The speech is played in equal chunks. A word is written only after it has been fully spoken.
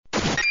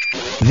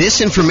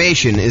This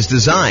information is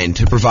designed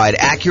to provide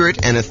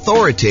accurate and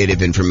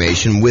authoritative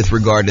information with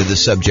regard to the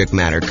subject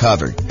matter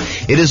covered.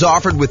 It is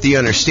offered with the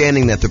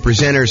understanding that the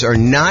presenters are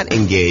not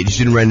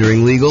engaged in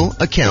rendering legal,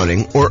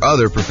 accounting, or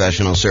other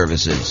professional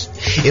services.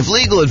 If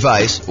legal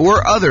advice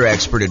or other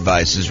expert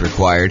advice is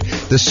required,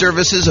 the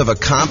services of a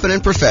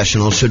competent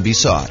professional should be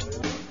sought.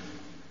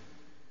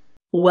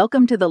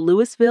 Welcome to the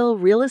Louisville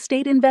Real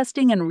Estate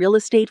Investing and Real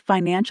Estate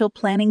Financial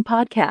Planning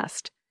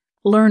Podcast.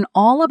 Learn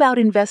all about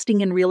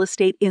investing in real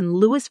estate in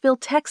Louisville,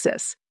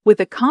 Texas, with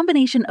a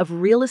combination of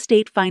real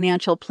estate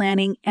financial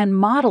planning and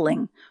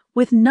modeling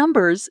with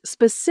numbers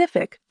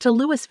specific to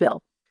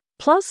Louisville,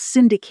 plus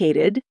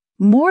syndicated,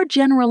 more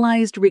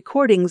generalized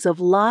recordings of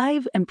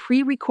live and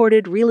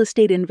pre-recorded real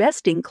estate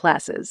investing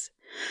classes,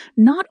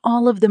 not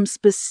all of them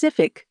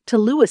specific to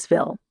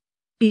Louisville.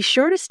 Be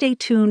sure to stay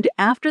tuned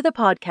after the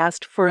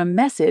podcast for a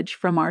message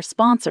from our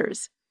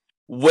sponsors.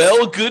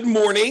 Well, good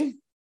morning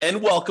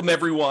and welcome,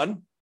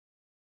 everyone.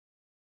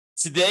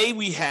 Today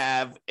we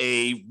have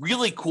a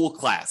really cool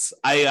class.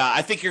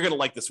 I think you're going to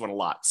like this one a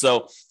lot.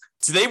 So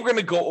today we're going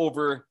to go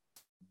over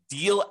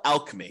Deal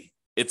Alchemy.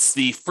 It's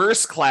the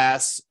first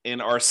class in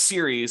our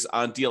series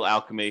on Deal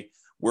Alchemy,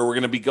 where we're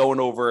going to be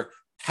going over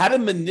how to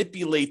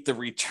manipulate the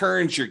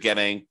returns you're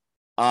getting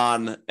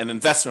on an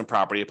investment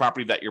property, a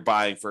property that you're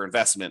buying for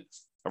investment,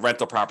 a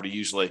rental property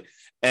usually,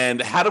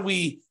 and how do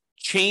we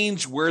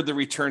change where the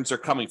returns are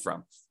coming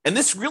from. And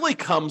this really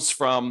comes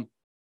from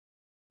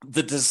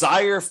the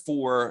desire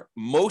for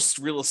most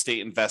real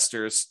estate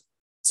investors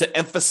to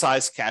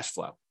emphasize cash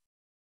flow.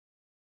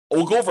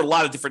 We'll go over a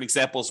lot of different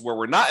examples where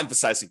we're not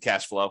emphasizing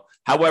cash flow.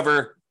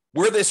 However,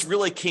 where this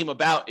really came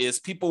about is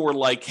people were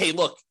like, hey,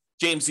 look,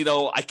 James,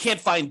 I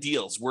can't find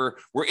deals. We're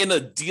in a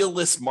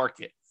deal-less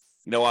market.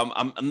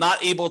 I'm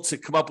not able to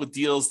come up with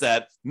deals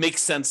that make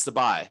sense to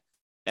buy.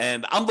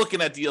 And I'm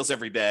looking at deals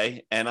every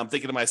day and I'm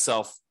thinking to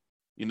myself,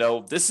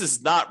 this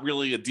is not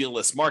really a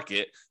deal-less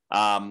market.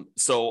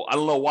 So I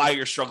don't know why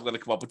you're struggling to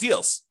come up with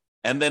deals.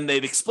 And then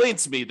they'd explain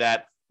to me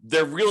that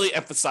they're really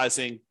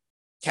emphasizing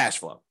cash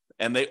flow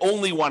and they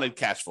only wanted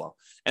cash flow.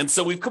 And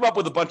so we've come up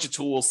with a bunch of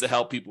tools to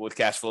help people with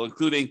cash flow,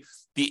 including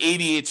the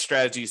 88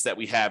 strategies that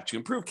we have to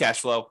improve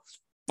cash flow.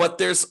 But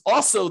there's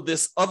also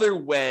this other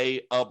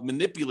way of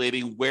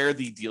manipulating where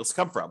the deals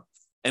come from.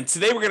 And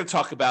today we're going to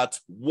talk about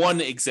one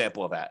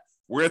example of that.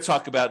 We're going to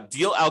talk about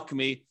Deal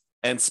Alchemy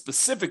and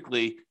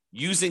specifically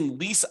using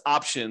lease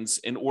options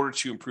in order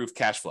to improve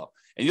cash flow.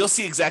 And you'll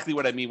see exactly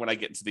what I mean when I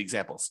get into the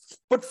examples.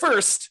 But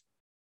first,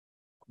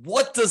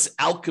 what does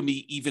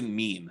alchemy even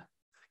mean?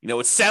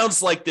 It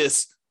sounds like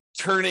this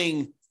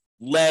turning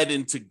lead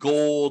into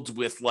gold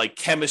with like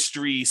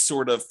chemistry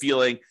sort of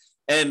feeling,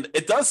 and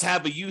it does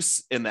have a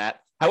use in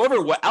that.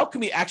 However, what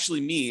alchemy actually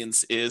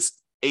means is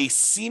a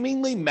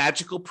seemingly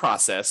magical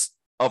process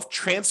of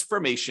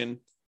transformation,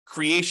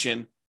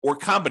 creation, or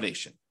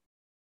combination.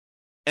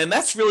 And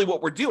that's really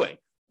what we're doing.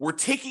 We're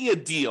taking a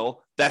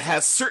deal that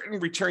has certain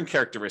return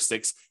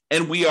characteristics,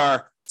 and we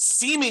are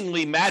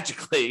seemingly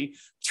magically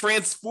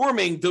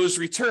transforming those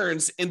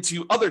returns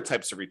into other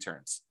types of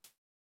returns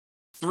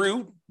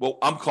through what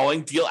I'm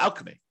calling deal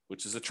alchemy,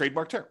 which is a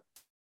trademark term.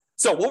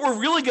 So what we're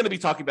really going to be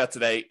talking about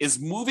today is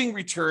moving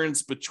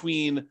returns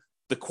between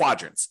the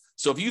quadrants.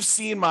 So if you've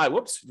seen my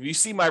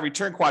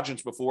return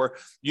quadrants before,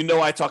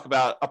 I talk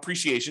about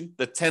appreciation,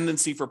 the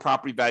tendency for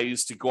property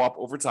values to go up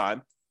over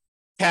time,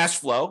 cash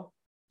flow,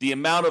 the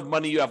amount of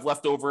money you have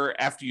left over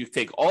after you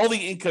take all the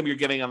income you're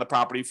getting on the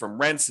property from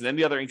rents and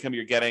any other income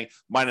you're getting,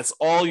 minus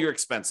all your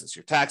expenses,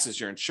 your taxes,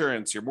 your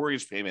insurance, your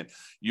mortgage payment,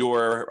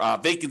 your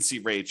vacancy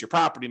rates, your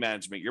property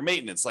management, your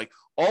maintenance, like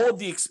all of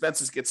the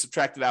expenses get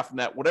subtracted out from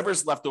that.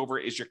 Whatever's left over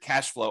is your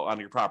cash flow on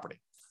your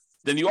property.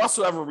 Then you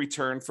also have a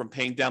return from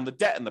paying down the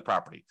debt in the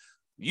property.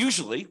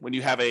 Usually when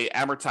you have a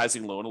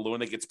amortizing loan, a loan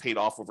that gets paid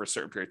off over a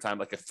certain period of time,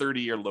 like a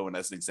 30-year loan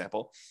as an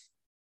example,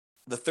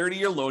 the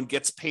 30-year loan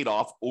gets paid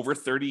off over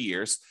 30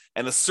 years,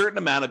 and a certain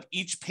amount of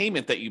each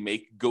payment that you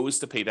make goes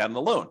to pay down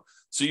the loan.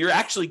 So you're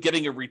actually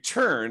getting a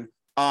return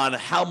on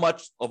how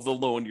much of the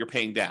loan you're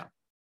paying down.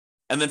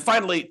 And then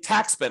finally,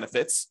 tax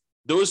benefits.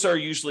 Those are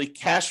usually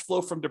cash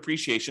flow from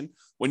depreciation.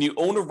 When you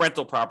own a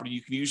rental property,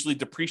 you can usually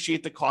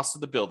depreciate the cost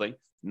of the building,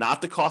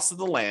 not the cost of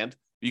the land.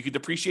 You can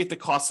depreciate the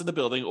cost of the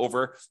building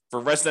over,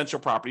 for residential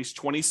properties,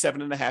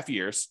 27 and a half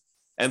years.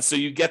 And so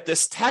you get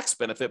this tax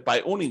benefit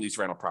by owning these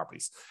rental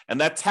properties. And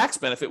that tax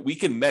benefit we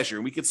can measure,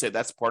 and we can say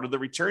that's part of the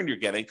return you're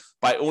getting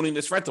by owning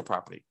this rental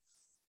property.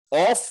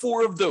 All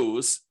four of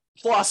those,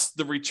 plus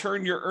the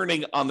return you're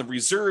earning on the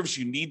reserves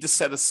you need to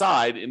set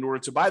aside in order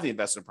to buy the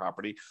investment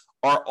property,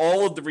 are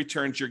all of the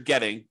returns you're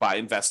getting by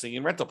investing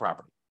in rental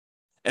property.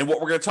 And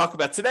what we're going to talk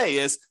about today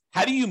is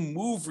how do you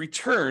move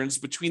returns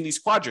between these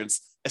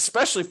quadrants,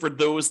 especially for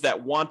those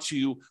that want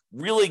to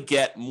really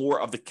get more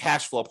of the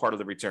cash flow part of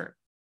the return.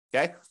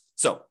 Okay.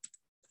 So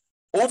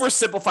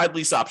oversimplified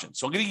lease options.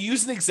 So I'm going to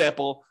use an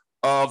example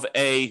of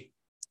a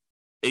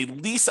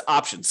lease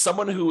option,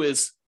 someone who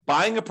is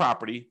buying a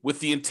property with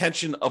the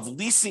intention of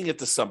leasing it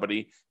to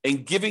somebody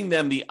and giving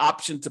them the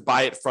option to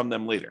buy it from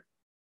them later.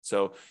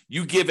 So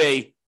you give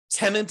a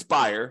tenant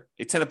buyer.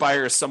 A tenant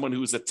buyer is someone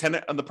who is a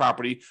tenant on the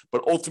property,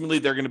 but ultimately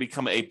they're going to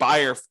become a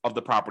buyer of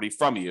the property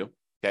from you.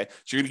 Okay,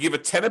 so you're going to give a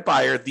tenant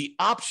buyer the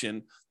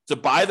option to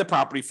buy the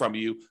property from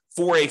you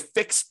for a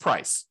fixed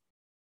price.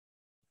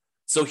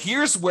 So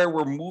here's where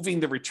we're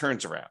moving the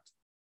returns around.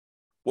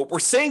 What we're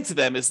saying to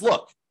them is,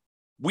 look,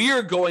 we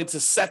are going to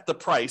set the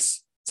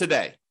price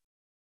today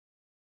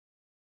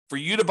for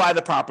you to buy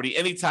the property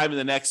anytime in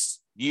the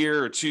next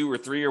year or 2 or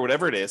 3 or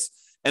whatever it is.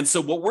 And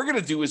so what we're going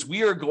to do is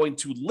we are going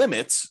to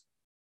limit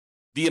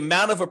the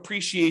amount of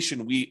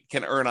appreciation we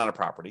can earn on a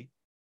property.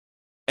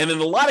 And in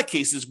a lot of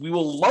cases, we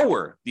will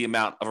lower the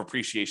amount of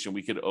appreciation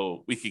we could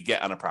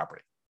get on a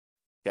property.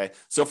 Okay.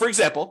 So for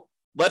example,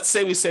 let's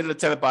say we say to the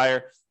tenant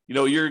buyer,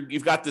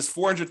 you've got this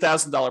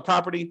 $400,000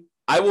 property.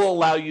 I will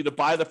allow you to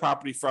buy the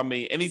property from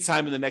me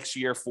anytime in the next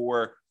year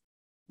for,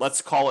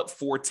 let's call it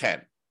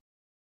 $410,000.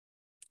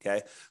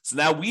 Okay. So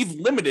now we've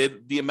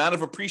limited the amount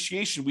of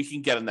appreciation we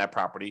can get in that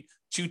property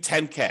to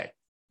 $10,000.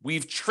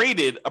 We've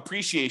traded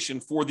appreciation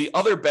for the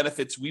other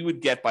benefits we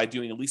would get by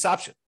doing a lease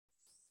option.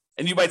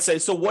 And you might say,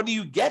 so what do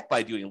you get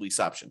by doing a lease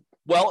option?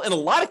 Well, in a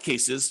lot of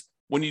cases,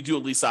 when you do a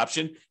lease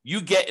option,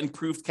 you get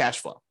improved cash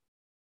flow.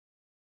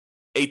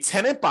 A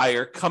tenant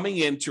buyer coming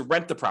in to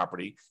rent the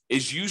property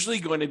is usually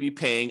going to be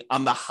paying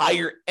on the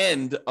higher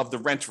end of the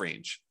rent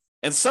range,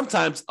 and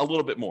sometimes a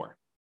little bit more.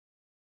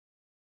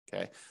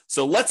 Okay,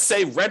 so let's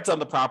say rent on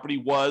the property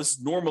was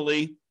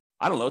normally,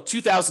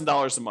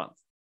 $2,000 a month.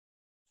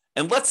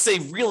 And let's say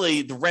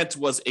really the rent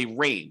was a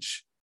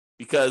range,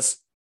 because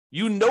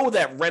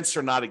that rents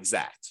are not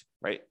exact,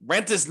 right?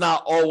 Rent is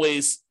not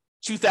always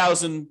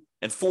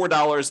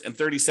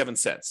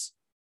 $2,004.37.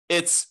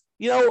 It's,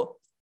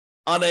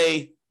 on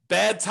a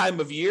bad time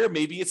of year,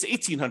 maybe it's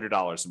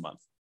 $1,800 a month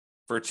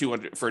for a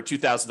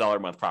 $2,000 a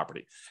month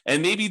property.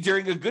 And maybe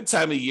during a good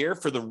time of year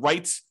for the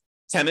right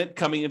tenant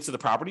coming into the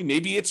property,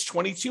 maybe it's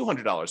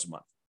 $2,200 a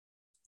month.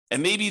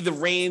 And maybe the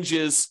range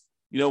is,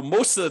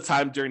 most of the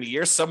time during the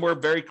year, somewhere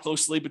very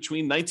closely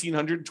between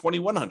 $1,900 and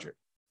 $2,100.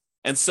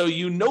 And so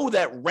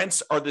that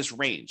rents are this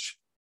range.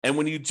 And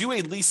when you do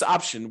a lease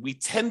option, we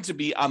tend to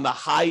be on the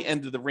high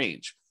end of the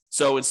range.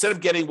 So instead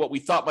of getting what we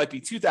thought might be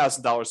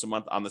 $2,000 a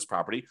month on this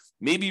property,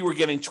 maybe we're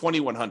getting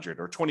 $2,100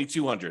 or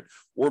 $2,200,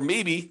 or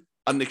maybe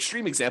an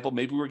extreme example,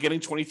 maybe we're getting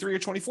 $2,300 or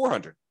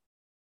 $2,400.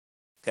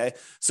 Okay.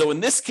 So in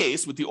this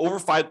case, with the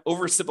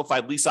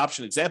oversimplified lease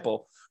option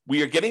example,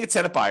 we are getting a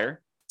tenant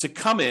buyer to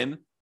come in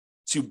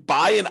to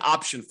buy an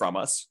option from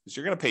us, because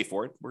you're going to pay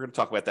for it. We're going to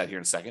talk about that here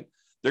in a second.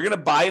 They're going to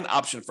buy an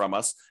option from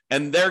us,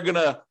 and they're going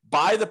to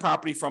buy the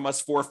property from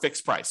us for a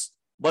fixed price.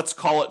 Let's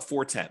call it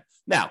 $410,000.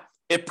 Now,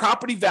 if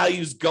property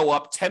values go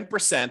up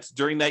 10%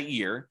 during that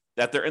year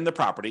that they're in the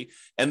property,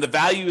 and the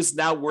value is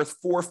now worth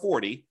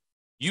 $440,000,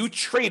 you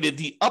traded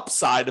the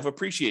upside of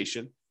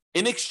appreciation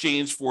in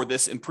exchange for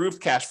this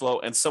improved cash flow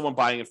and someone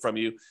buying it from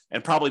you,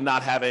 and probably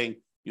not having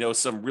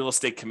some real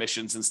estate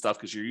commissions and stuff,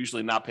 because you're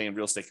usually not paying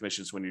real estate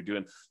commissions when you're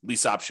doing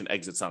lease option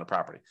exits on a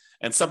property.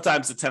 And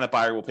sometimes the tenant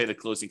buyer will pay the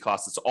closing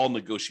costs. It's all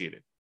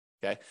negotiated.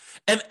 Okay.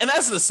 And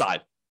as an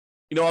aside,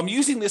 I'm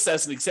using this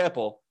as an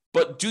example,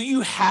 but do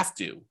you have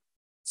to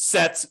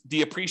set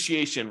the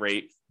appreciation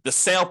rate, the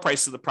sale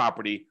price of the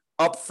property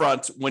up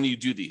front when you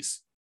do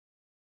these?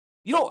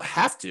 You don't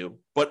have to,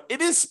 but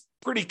it is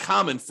pretty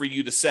common for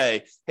you to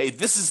say, hey,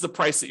 this is the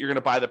price that you're going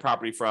to buy the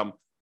property from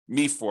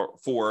me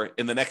for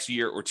in the next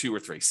year or 2 or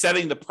 3,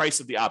 setting the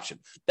price of the option.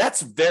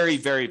 That's very,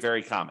 very,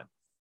 very common.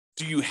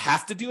 Do you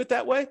have to do it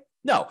that way?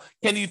 No.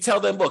 Can you tell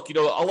them, look,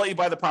 I'll let you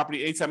buy the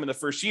property anytime in the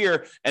first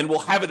year, and we'll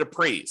have it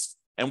appraised.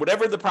 And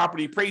whatever the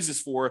property appraises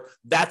for,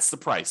 that's the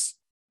price.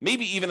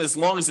 Maybe even as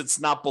long as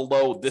it's not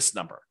below this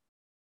number.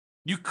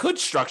 You could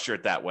structure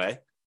it that way.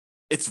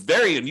 It's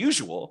very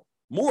unusual,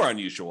 more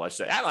unusual, I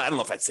say. I don't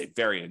know if I'd say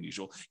very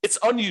unusual. It's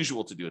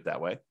unusual to do it that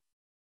way.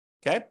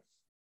 Okay.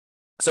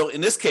 So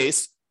in this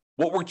case,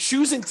 what we're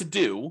choosing to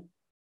do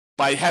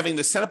by having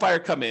the tenant buyer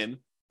come in,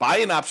 buy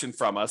an option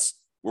from us,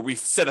 where we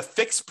set a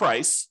fixed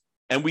price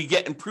and we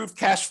get improved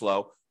cash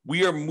flow,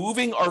 we are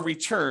moving our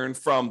return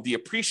from the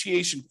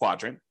appreciation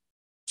quadrant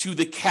to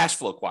the cash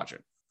flow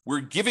quadrant.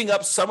 We're giving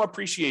up some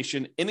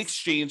appreciation in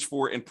exchange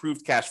for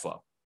improved cash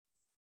flow.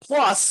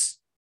 Plus,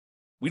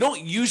 we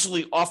don't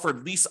usually offer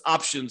lease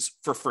options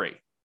for free,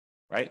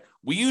 right?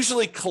 We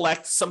usually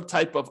collect some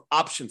type of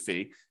option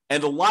fee.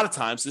 And a lot of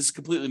times, this is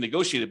completely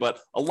negotiated, but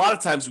a lot of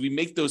times we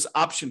make those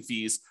option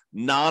fees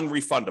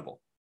non-refundable,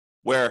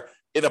 where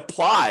it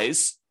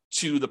applies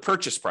to the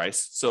purchase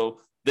price.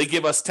 So they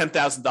give us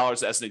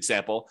 $10,000 as an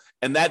example,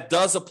 and that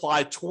does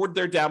apply toward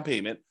their down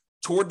payment,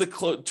 toward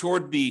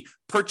the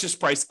purchase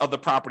price of the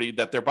property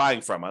that they're buying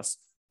from us.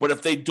 But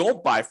if they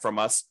don't buy from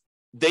us,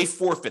 they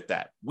forfeit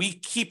that. We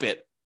keep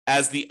it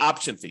as the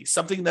option fee,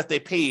 something that they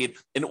paid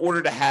in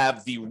order to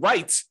have the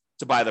right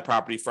to buy the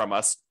property from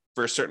us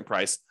for a certain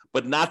price,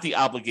 but not the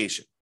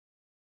obligation.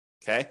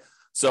 Okay.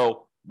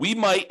 So we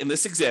might, in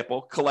this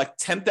example,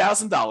 collect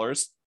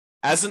 $10,000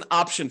 as an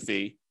option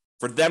fee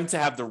for them to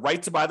have the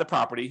right to buy the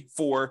property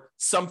for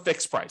some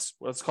fixed price.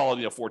 Let's call it,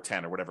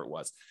 $410,000 or whatever it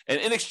was. And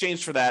in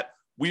exchange for that,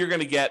 we are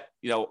going to get,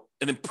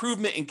 an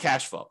improvement in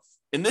cash flow.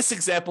 In this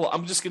example,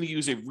 I'm just going to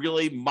use a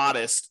really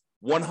modest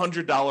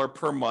 $100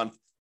 per month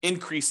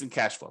increase in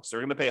cash flow. So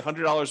we're going to pay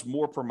 $100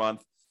 more per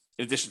month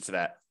in addition to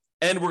that.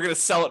 And we're going to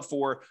sell it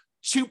for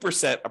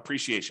 2%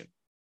 appreciation.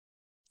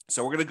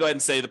 So we're going to go ahead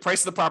and say the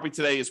price of the property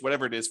today is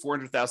whatever it is,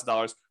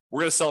 $400,000. We're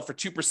going to sell it for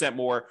 2%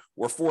 more,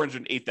 or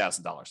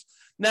 $408,000.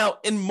 Now,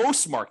 in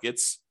most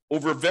markets,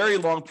 over a very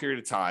long period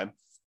of time,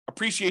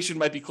 appreciation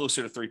might be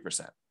closer to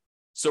 3%.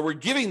 So we're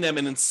giving them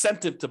an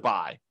incentive to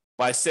buy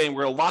by saying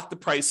we're going to lock the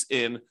price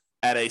in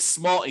at a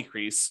small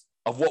increase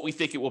of what we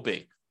think it will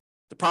be.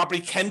 The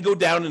property can go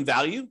down in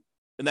value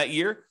in that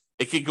year.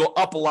 It could go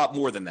up a lot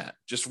more than that.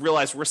 Just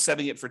realize we're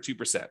setting it for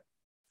 2%.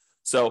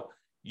 So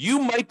you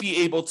might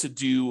be able to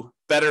do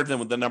better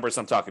than the numbers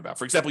I'm talking about.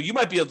 For example, you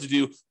might be able to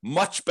do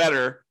much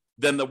better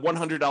than the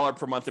 $100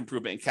 per month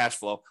improvement in cash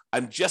flow.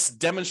 I'm just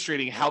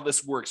demonstrating how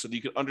this works so that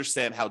you can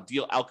understand how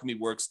Deal Alchemy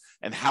works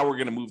and how we're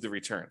going to move the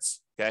returns.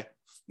 Okay.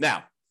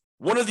 Now,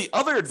 one of the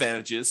other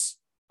advantages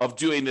of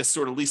doing this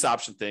sort of lease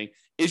option thing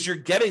is you're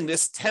getting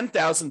this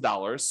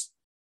 $10,000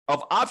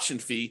 of option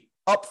fee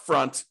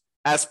upfront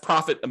as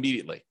profit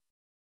immediately.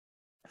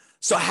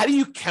 So how do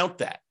you count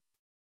that?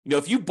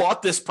 If you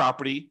bought this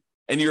property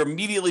and you're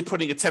immediately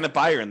putting a tenant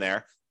buyer in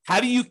there, how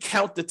do you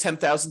count the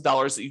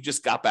 $10,000 that you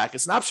just got back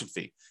as an option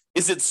fee?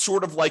 Is it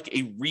sort of like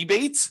a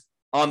rebate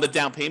on the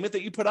down payment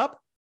that you put up?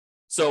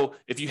 So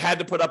if you had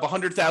to put up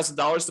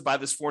 $100,000 to buy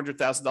this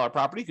 $400,000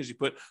 property because you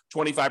put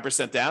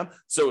 25% down,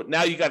 so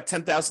now you got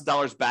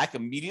 $10,000 back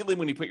immediately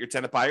when you put your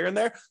tenant buyer in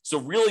there. So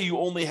really you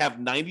only have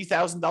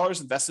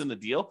 $90,000 invested in the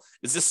deal.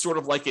 Is this sort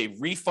of like a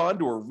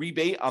refund or a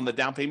rebate on the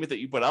down payment that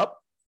you put up?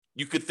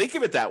 You could think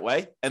of it that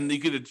way, and you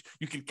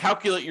could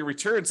calculate your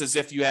returns as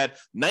if you had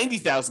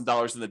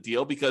 $90,000 in the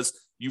deal because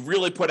you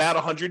really put out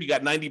 100, you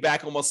got 90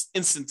 back almost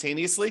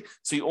instantaneously.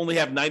 So you only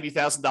have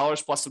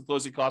 $90,000 plus some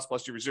closing costs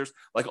plus your reserves,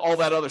 like all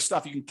that other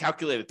stuff. You can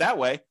calculate it that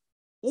way,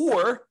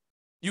 or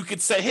you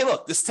could say, "Hey,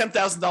 look, this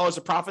 $10,000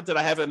 of profit that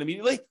I have in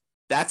immediately,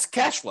 that's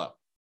cash flow."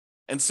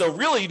 And so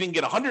really, you didn't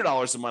get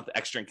 $100 a month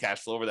extra in cash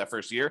flow over that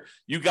first year.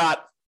 You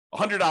got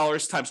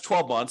 $100 times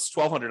 12 months,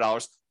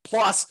 $1,200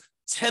 plus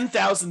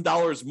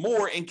 $10,000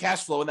 more in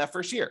cash flow in that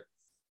first year.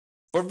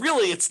 But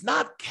really, it's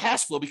not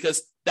cash flow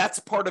because that's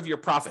part of your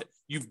profit.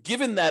 You've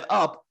given that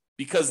up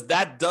because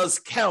that does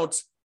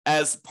count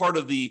as part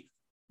of the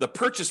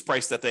purchase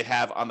price that they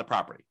have on the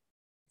property.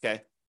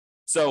 Okay.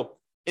 So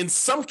in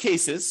some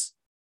cases,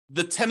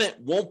 the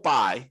tenant won't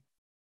buy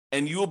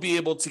and you will be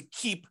able to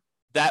keep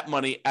that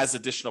money as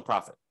additional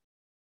profit.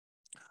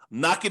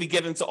 I'm not going to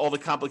get into all the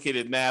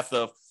complicated math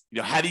of,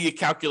 how do you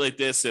calculate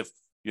this if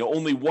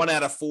only 1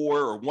 out of 4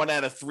 or 1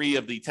 out of 3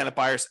 of the tenant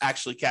buyers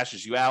actually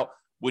cashes you out,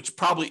 which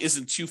probably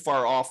isn't too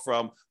far off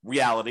from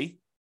reality,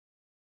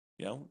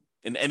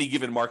 in any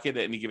given market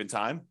at any given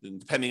time, and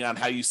depending on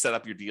how you set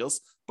up your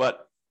deals.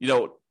 But,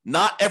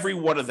 not every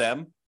one of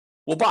them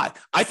will buy.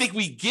 I think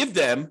we give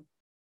them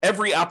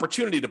every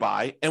opportunity to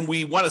buy, and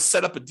we want to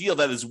set up a deal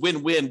that is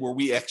win-win where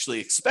we actually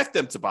expect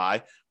them to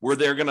buy, where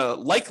they're going to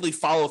likely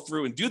follow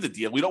through and do the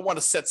deal. We don't want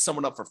to set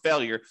someone up for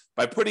failure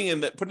by putting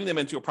them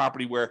into a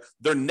property where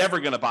they're never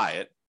going to buy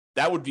it.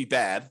 That would be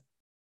bad.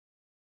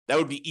 That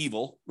would be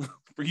evil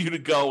for you to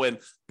go and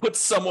put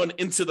someone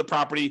into the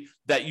property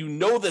that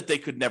that they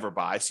could never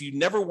buy. So you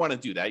never want to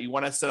do that. You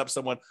want to set up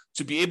someone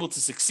to be able to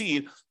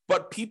succeed,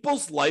 but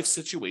people's life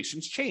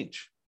situations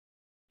change.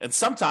 And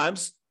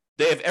sometimes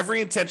they have every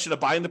intention of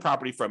buying the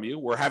property from you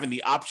or having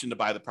the option to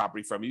buy the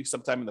property from you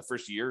sometime in the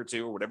first year or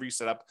two or whatever you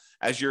set up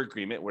as your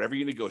agreement, whatever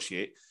you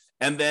negotiate.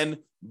 And then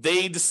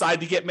they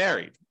decide to get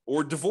married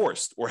or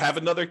divorced or have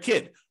another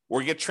kid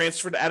or get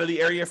transferred out of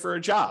the area for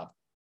a job.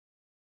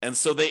 And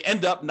so they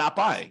end up not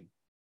buying.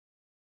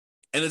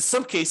 And in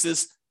some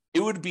cases,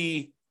 it would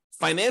be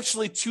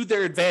financially to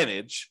their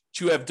advantage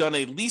to have done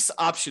a lease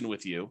option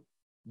with you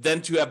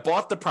than to have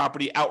bought the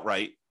property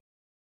outright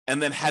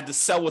and then had to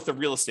sell with a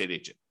real estate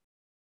agent.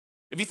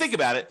 If you think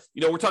about it,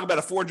 we're talking about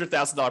a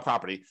 $400,000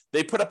 property.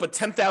 They put up a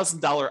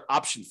 $10,000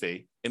 option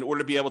fee in order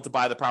to be able to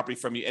buy the property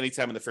from you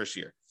anytime in the first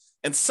year.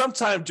 And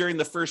sometime during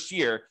the first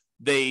year,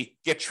 they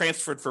get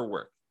transferred for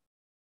work.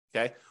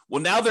 Okay.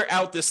 Well, now they're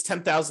out this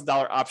 $10,000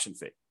 option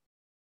fee.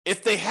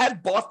 If they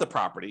had bought the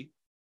property,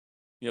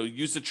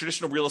 used a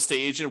traditional real estate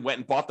agent, went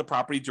and bought the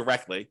property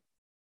directly,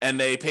 and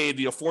they paid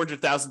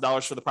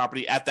 $400,000 for the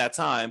property at that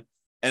time,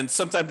 and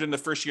sometime during the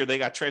first year they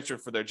got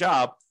transferred for their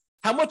job,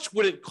 how much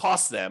would it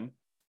cost them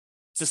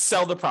to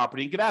sell the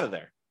property and get out of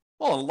there?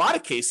 Well, in a lot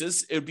of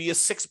cases, it would be a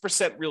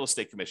 6% real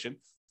estate commission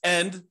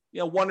and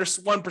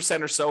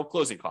 1% or so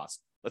closing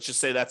costs. Let's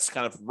just say that's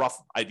kind of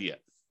rough idea.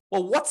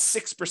 Well, what's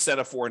 6%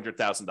 of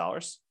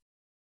 $400,000?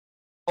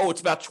 Oh,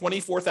 it's about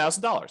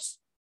 $24,000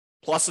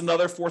 plus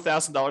another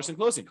 $4,000 in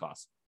closing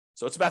costs.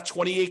 So it's about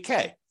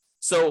 $28K.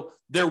 So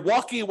they're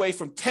walking away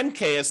from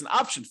 $10K as an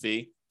option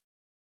fee.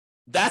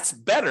 That's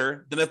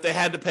better than if they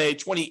had to pay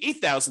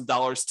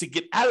 $28,000 to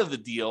get out of the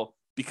deal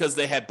because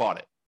they had bought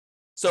it.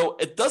 So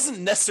it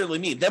doesn't necessarily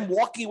mean them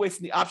walking away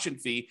from the option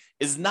fee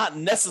is not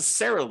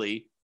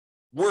necessarily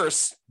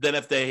worse than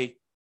if they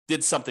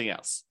did something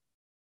else.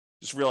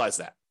 Just realize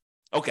that.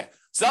 Okay,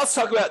 so let's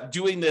talk about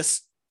doing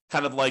this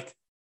kind of like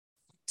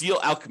deal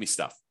alchemy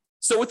stuff.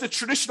 So with the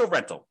traditional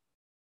rental,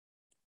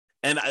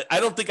 and I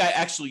don't think I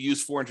actually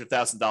use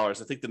 $400,000. I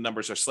think the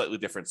numbers are slightly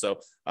different. So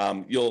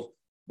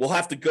we'll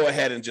have to go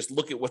ahead and just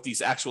look at what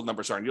these actual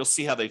numbers are, and you'll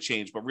see how they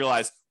change. But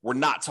realize we're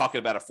not talking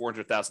about a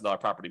 $400,000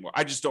 property anymore.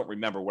 I just don't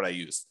remember what I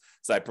used.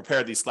 So I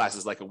prepared these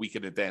classes like a week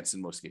in advance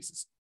in most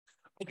cases.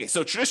 Okay,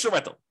 so traditional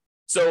rental.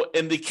 So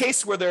in the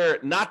case where they're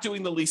not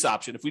doing the lease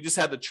option, if we just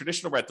had the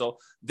traditional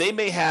rental, they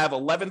may have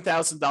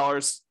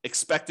 $11,000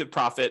 expected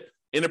profit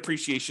in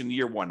appreciation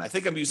year one. I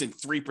think I'm using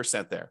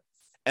 3% there.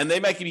 And they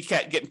might be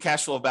getting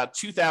cash flow of about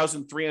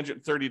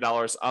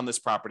 $2,330 on this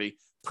property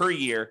per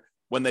year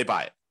when they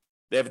buy it.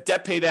 They have a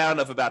debt pay down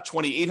of about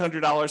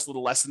 $2,800, a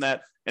little less than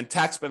that, and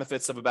tax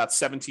benefits of about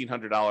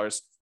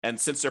 $1,700. And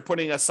since they're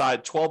putting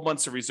aside 12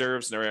 months of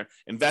reserves and they're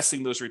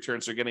investing those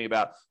returns, they're getting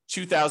about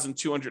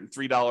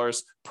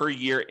 $2,203 per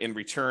year in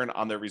return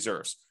on their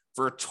reserves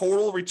for a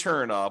total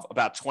return of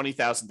about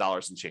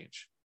 $20,000 and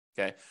change.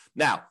 Okay.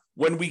 Now,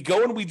 when we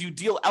go and we do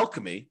deal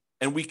alchemy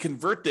and we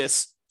convert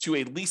this to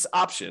a lease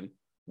option,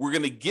 we're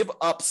going to give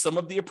up some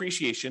of the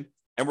appreciation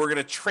and we're going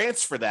to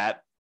transfer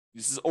that.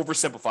 This is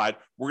oversimplified.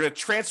 We're going to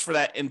transfer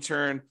that in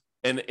turn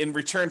and in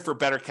return for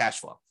better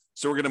cash flow.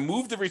 So we're going to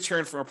move the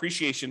return from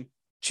appreciation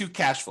to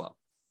cash flow.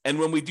 And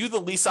when we do the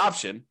lease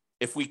option,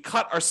 if we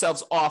cut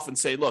ourselves off and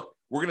say, look,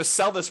 we're going to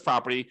sell this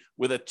property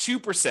with a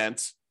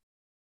 2%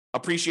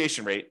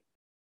 appreciation rate,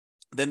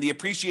 then the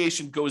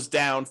appreciation goes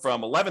down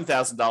from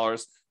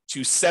 $11,000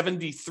 to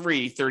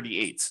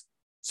 $73,338.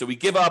 So we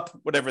give up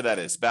whatever that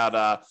is,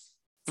 about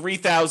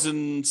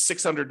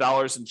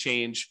 $3,600 and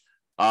change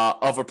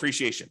of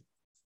appreciation.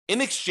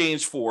 In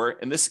exchange for,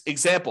 in this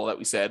example that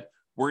we said,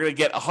 we're going to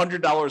get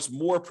 $100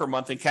 more per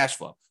month in cash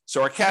flow.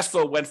 So our cash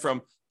flow went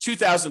from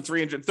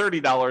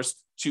 $2,330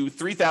 to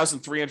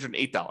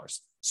 $3,308.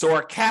 So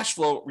our cash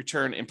flow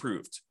return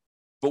improved,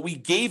 but we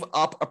gave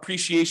up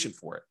appreciation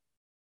for it.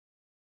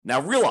 Now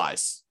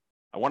realize,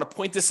 I want to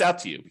point this out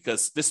to you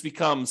because this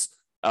becomes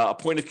a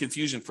point of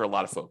confusion for a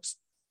lot of folks.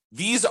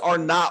 These are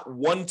not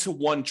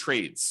one-to-one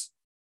trades.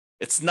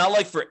 It's not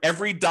like for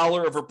every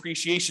dollar of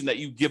appreciation that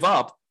you give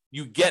up,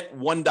 you get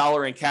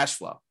 $1 in cash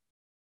flow.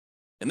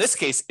 In this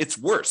case, it's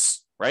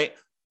worse, right?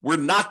 We're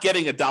not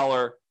getting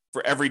 $1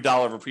 for every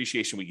dollar of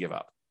appreciation we give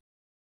up.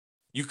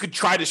 You could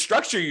try to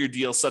structure your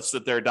deal such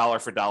that they're dollar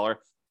for dollar,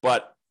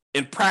 but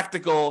in the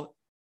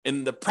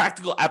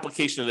practical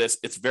application of this,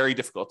 it's very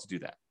difficult to do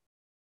that.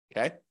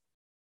 Okay.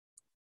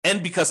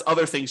 And because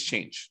other things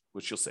change,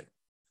 which you'll see.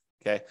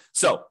 Okay.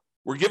 So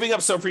we're giving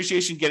up some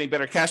appreciation, getting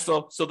better cash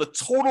flow. So the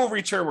total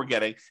return we're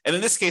getting, and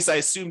in this case, I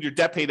assumed your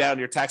debt pay down and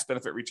your tax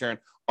benefit return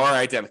are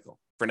identical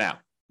for now.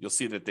 You'll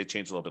see that they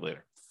change a little bit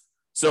later.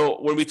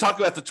 So when we talk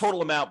about the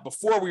total amount,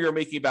 before we were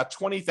making about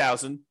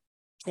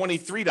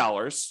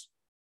 $20,023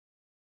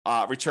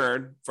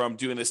 return from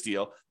doing this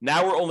deal.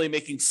 Now we're only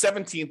making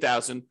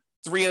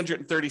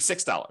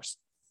 $17,336.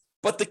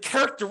 But the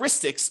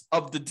characteristics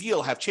of the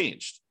deal have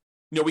changed.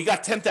 You know, we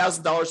got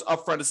 $10,000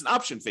 upfront as an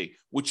option fee,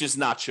 which is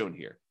not shown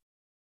here.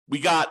 We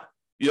got,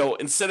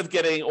 instead of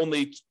getting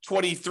only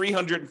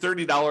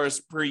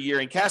 $2,330 per year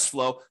in cash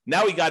flow,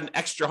 now we got an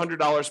extra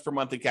 $100 per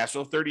month in cash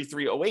flow,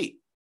 $3,308.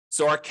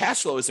 So our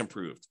cash flow is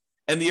improved.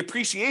 And the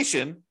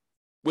appreciation,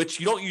 which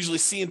you don't usually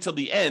see until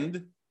the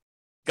end,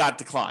 got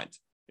declined.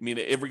 I mean,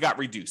 it got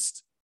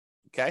reduced.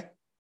 Okay.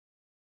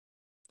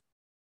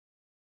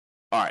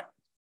 All right.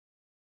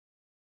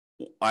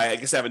 I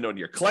guess I have a note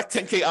here. Collect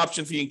 10K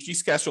option fee,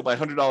 increase cash flow by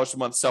 $100 a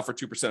month, sell for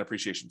 2%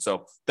 appreciation.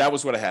 So that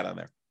was what I had on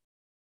there.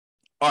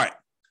 All right.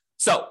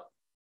 So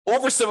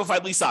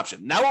oversimplified lease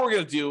option. Now what we're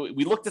going to do,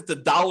 we looked at the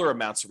dollar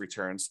amounts of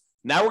returns.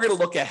 Now we're going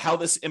to look at how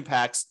this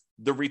impacts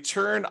the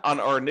return on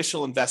our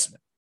initial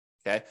investment.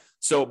 Okay.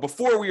 So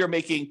before we were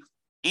making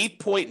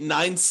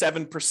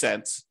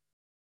 8.97%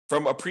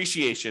 from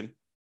appreciation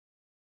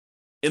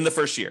in the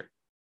first year.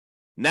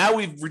 Now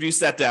we've reduced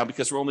that down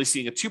because we're only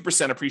seeing a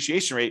 2%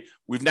 appreciation rate.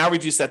 We've now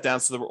reduced that down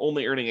so that we're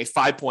only earning a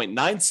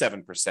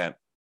 5.97%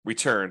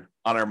 return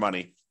on our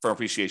money from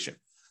appreciation.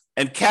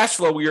 And cash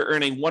flow, we are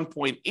earning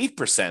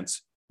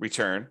 1.8%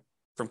 return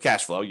from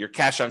cash flow, your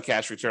cash on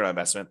cash return on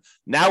investment.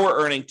 Now we're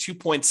earning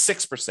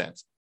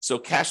 2.6%. So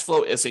cash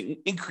flow is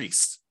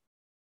increased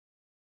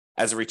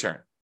as a return.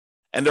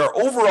 And our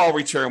overall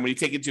return, when you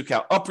take into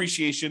account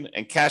appreciation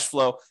and cash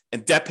flow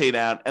and debt pay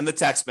down and the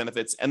tax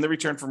benefits and the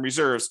return from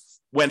reserves,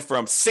 went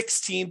from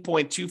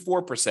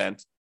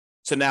 16.24%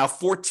 to now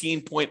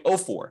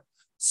 14.04%.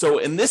 So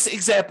in this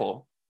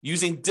example,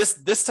 using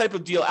this type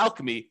of deal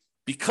alchemy,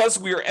 because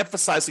we are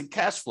emphasizing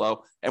cash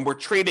flow and we're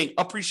trading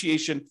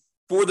appreciation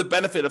for the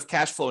benefit of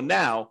cash flow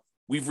now,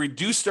 we've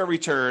reduced our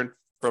return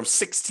from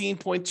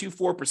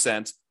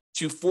 16.24%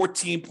 to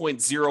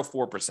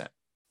 14.04%.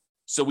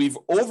 So we've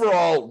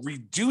overall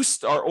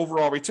reduced our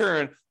overall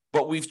return,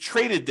 but we've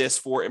traded this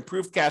for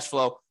improved cash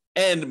flow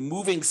and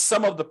moving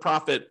some of the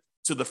profit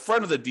to the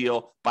front of the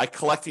deal by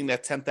collecting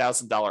that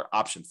 $10,000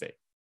 option fee.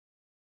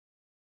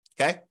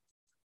 Okay.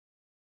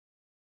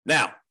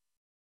 Now,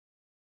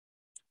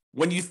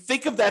 When you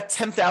think of that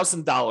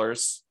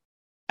 $10,000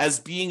 as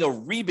being a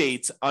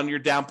rebate on your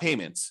down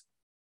payment,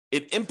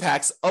 it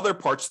impacts other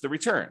parts of the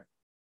return.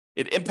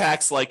 It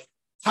impacts like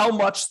how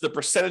much the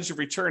percentage of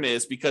return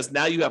is, because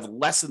now you have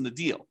less in the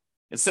deal.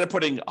 Instead of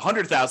putting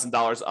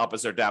 $100,000 up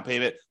as our down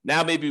payment,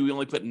 now maybe we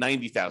only put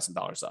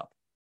 $90,000 up.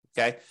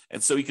 Okay.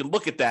 And so you can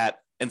look at that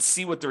and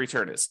see what the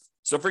return is.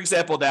 So for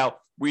example, now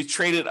we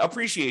traded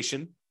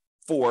appreciation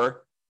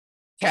for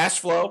cash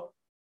flow,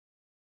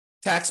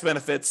 tax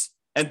benefits,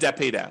 and debt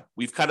pay down.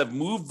 We've kind of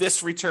moved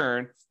this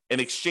return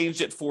and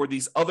exchanged it for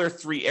these other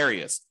three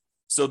areas.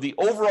 So the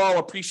overall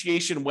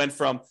appreciation went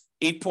from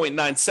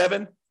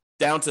 8.97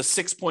 down to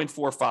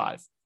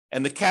 6.45.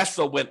 And the cash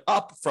flow went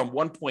up from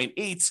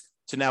 1.8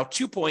 to now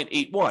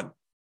 2.81.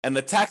 And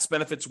the tax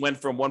benefits went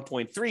from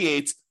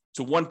 1.38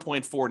 to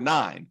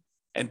 1.49.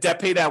 And debt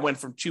pay down went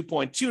from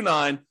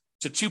 2.29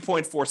 to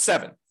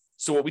 2.47.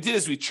 So what we did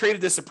is we traded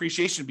this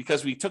appreciation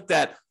because we took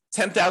that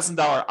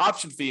 $10,000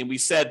 option fee and we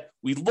said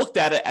we looked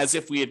at it as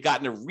if we had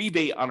gotten a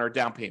rebate on our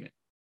down payment.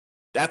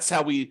 That's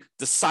how we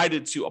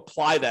decided to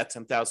apply that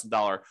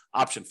 $10,000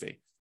 option fee.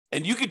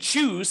 And you could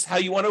choose how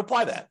you want to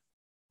apply that.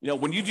 You know,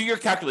 when you do your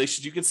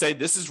calculations, you could say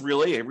this is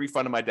really a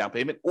refund of my down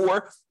payment,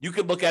 or you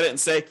could look at it and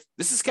say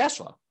this is cash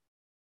flow,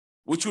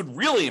 which would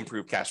really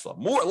improve cash flow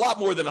a lot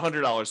more than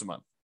 $100 a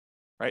month,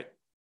 right?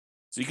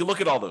 So you can look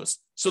at all those.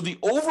 So the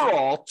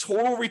overall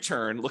total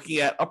return, looking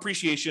at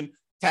appreciation,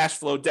 cash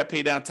flow, debt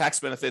pay down,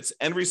 tax benefits,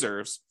 and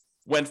reserves,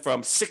 went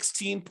from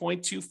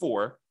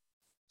 16.24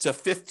 to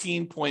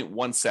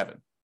 15.17.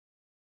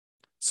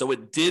 So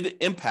it did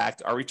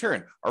impact our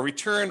return. Our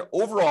return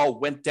overall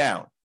went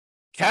down.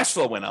 Cash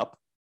flow went up,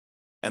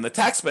 and the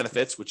tax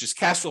benefits, which is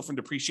cash flow from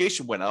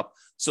depreciation, went up.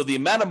 So the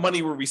amount of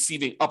money we're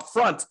receiving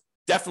upfront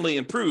definitely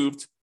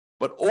improved,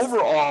 but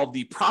overall,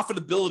 the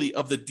profitability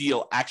of the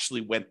deal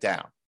actually went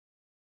down.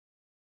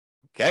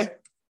 Okay?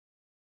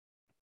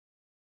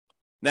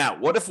 Now,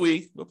 what if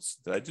we,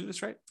 did I do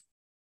this right?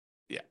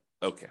 Yeah,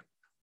 okay.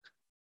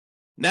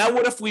 Now,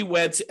 what if we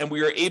went and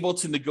we were able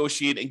to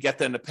negotiate and get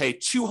them to pay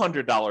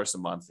 $200 a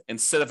month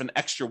instead of an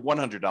extra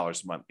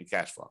 $100 a month in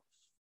cash flow?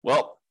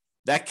 Well,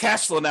 that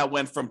cash flow now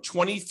went from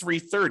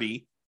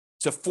 $2,330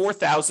 to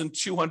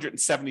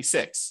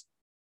 $4,276.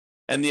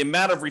 And the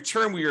amount of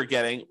return we were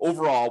getting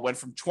overall went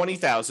from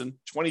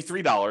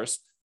 $20,023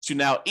 to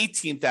now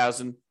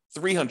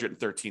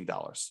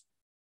 $18,313.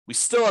 We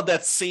still had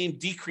that same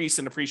decrease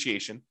in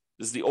appreciation.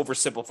 This is the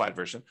oversimplified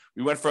version.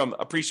 We went from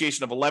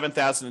appreciation of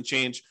 $11,000 and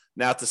change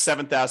now to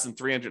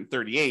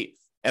 $7,338.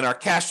 And our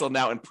cash flow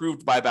now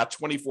improved by about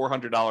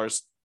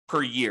 $2,400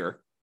 per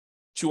year,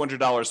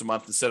 $200 a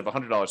month instead of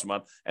 $100 a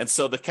month. And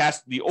so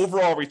the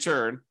overall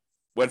return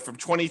went from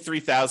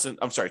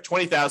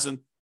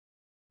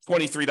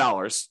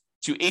 $20,023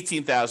 to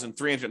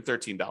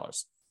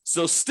 $18,313.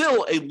 So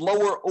still a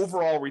lower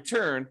overall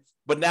return,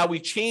 but now we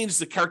changed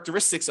the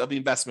characteristics of the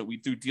investment we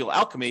through Deal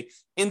Alchemy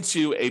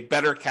into a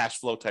better cash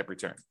flow type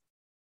return.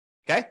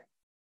 Okay?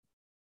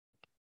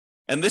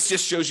 And this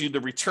just shows you the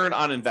return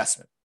on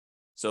investment.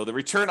 So the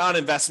return on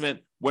investment,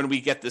 when we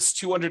get this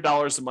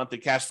 $200 a month in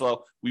cash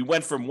flow, we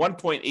went from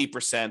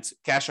 1.8%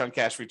 cash on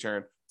cash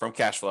return from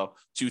cash flow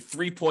to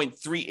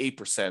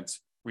 3.38%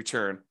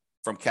 return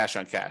from cash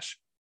on cash.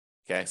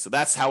 Okay, so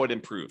that's how it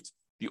improved.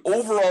 The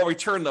overall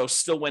return, though,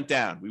 still went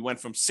down. We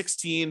went from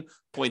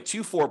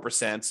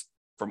 16.24%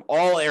 from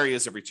all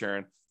areas of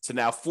return to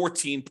now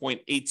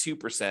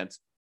 14.82%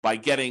 by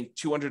getting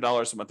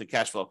 $200 a month in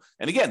cash flow.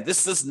 And again,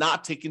 this does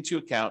not take into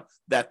account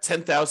that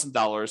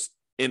 $10,000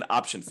 in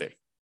option fee.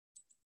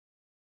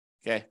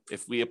 Okay,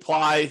 if we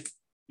apply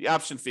the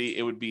option fee,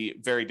 it would be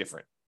very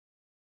different,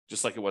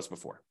 just like it was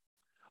before.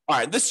 All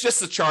right, this is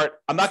just a chart.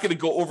 I'm not going to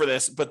go over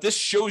this, but this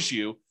shows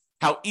you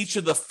how each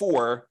of the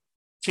four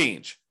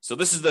change. So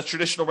this is the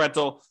traditional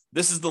rental.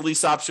 This is the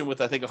lease option with,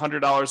 I think,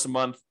 $100 a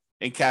month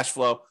in cash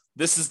flow.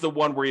 This is the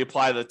one where you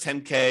apply the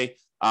 $10K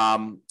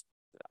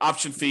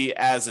option fee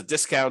as a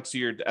discount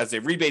to as a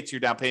rebate to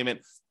your down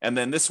payment. And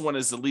then this one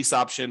is the lease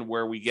option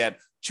where we get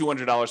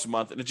 $200 a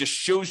month. And it just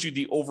shows you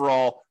the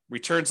overall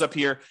returns up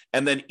here.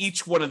 And then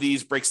each one of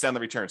these breaks down the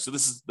return. So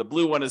this is the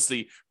blue one is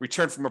the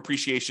return from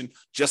appreciation,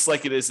 just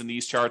like it is in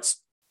these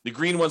charts. The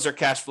green ones are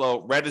cash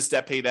flow. Red is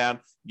debt pay down.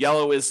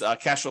 Yellow is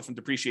cash flow from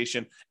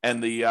depreciation.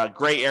 And the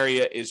gray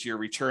area is your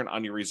return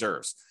on your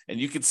reserves. And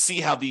you can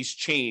see how these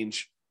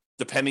change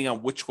depending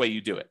on which way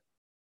you do it.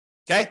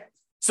 Okay?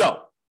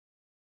 So,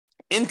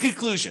 in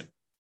conclusion,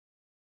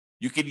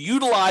 you can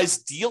utilize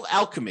Deal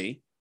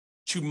Alchemy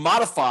to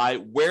modify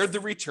where the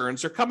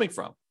returns are coming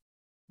from.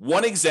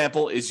 One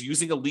example is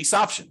using a lease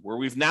option, where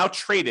we've now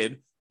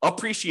traded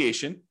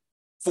appreciation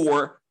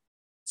for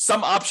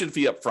some option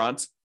fee up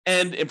front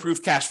and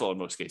improved cash flow in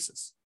most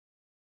cases.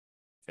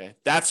 Okay,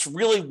 that's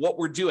really what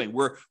we're doing.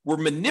 We're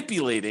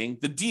manipulating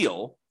the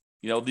deal.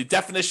 You know, the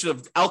definition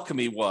of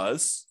alchemy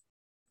was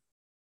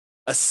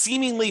a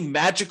seemingly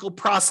magical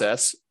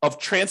process of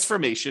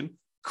transformation,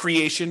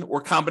 creation, or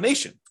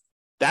combination.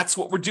 That's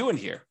what we're doing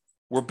here.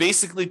 We're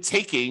basically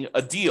taking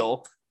a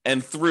deal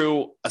and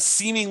through a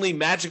seemingly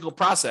magical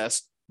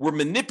process, we're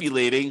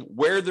manipulating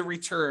where the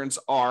returns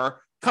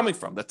are coming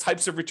from, the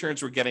types of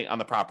returns we're getting on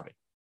the property.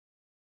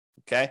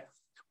 Okay?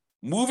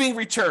 Moving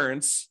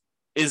returns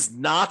is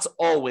not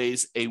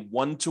always a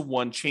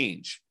one-to-one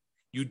change.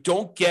 You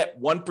don't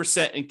get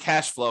 1% in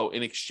cash flow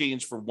in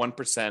exchange for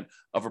 1%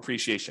 of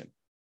appreciation.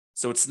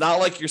 So it's not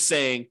like you're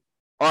saying,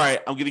 all right,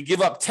 I'm going to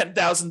give up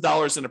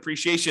 $10,000 in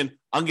appreciation.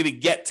 I'm going to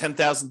get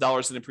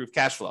 $10,000 in improved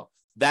cash flow.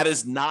 That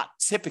is not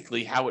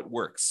typically how it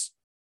works.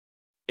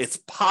 It's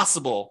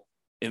possible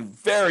in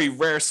very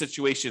rare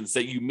situations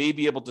that you may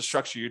be able to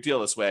structure your deal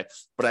this way,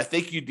 but I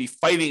think you'd be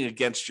fighting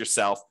against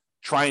yourself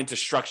trying to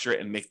structure it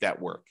and make that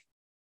work.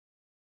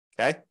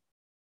 Okay?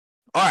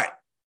 All right.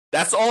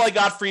 That's all I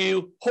got for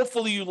you.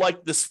 Hopefully you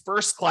liked this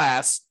first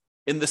class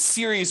in the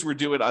series we're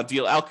doing on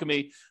Deal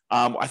Alchemy.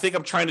 I think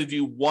I'm trying to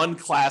do one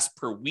class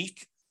per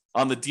week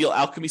on the Deal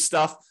Alchemy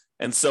stuff.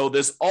 And so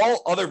there's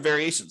all other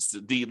variations.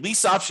 The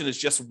lease option is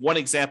just one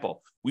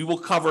example. We will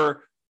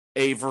cover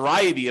a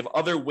variety of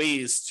other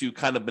ways to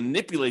kind of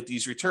manipulate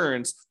these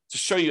returns to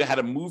show you how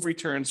to move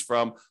returns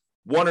from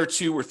 1 or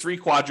 2 or 3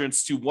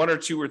 quadrants to 1 or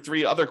 2 or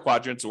 3 other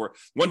quadrants, or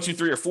 1, 2,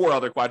 3 or 4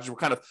 other quadrants. We're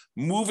kind of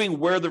moving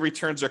where the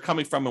returns are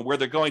coming from and where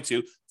they're going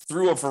to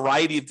through a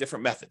variety of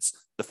different methods.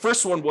 The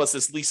first one was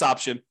this lease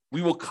option.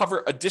 We will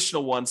cover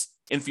additional ones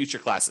in future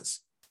classes.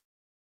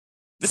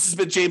 This has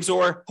been James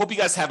Orr. Hope you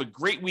guys have a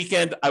great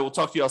weekend. I will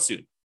talk to you all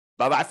soon.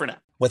 Bye-bye for now.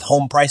 With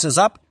home prices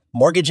up,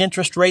 mortgage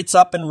interest rates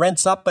up, and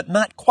rents up, but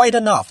not quite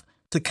enough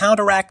to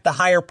counteract the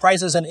higher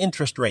prices and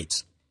interest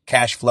rates,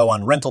 cash flow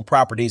on rental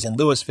properties in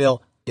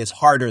Louisville is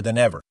harder than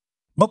ever.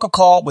 Book a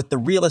call with the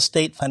Real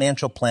Estate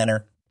Financial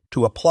Planner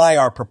to apply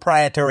our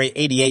proprietary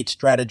 88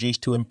 strategies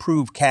to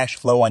improve cash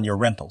flow on your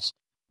rentals.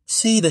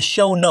 See the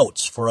show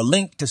notes for a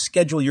link to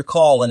schedule your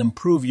call and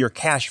improve your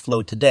cash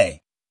flow today.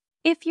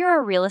 If you're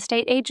a real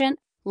estate agent,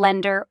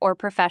 lender, or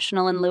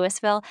professional in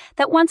Louisville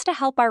that wants to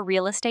help our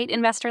real estate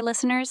investor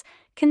listeners,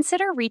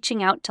 consider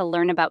reaching out to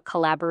learn about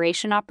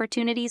collaboration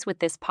opportunities with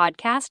this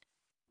podcast.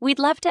 We'd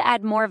love to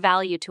add more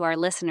value to our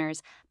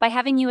listeners by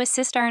having you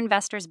assist our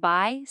investors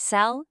buy,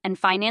 sell, and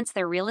finance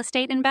their real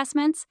estate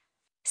investments.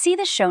 See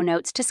the show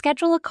notes to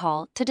schedule a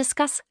call to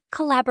discuss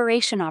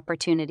collaboration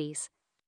opportunities.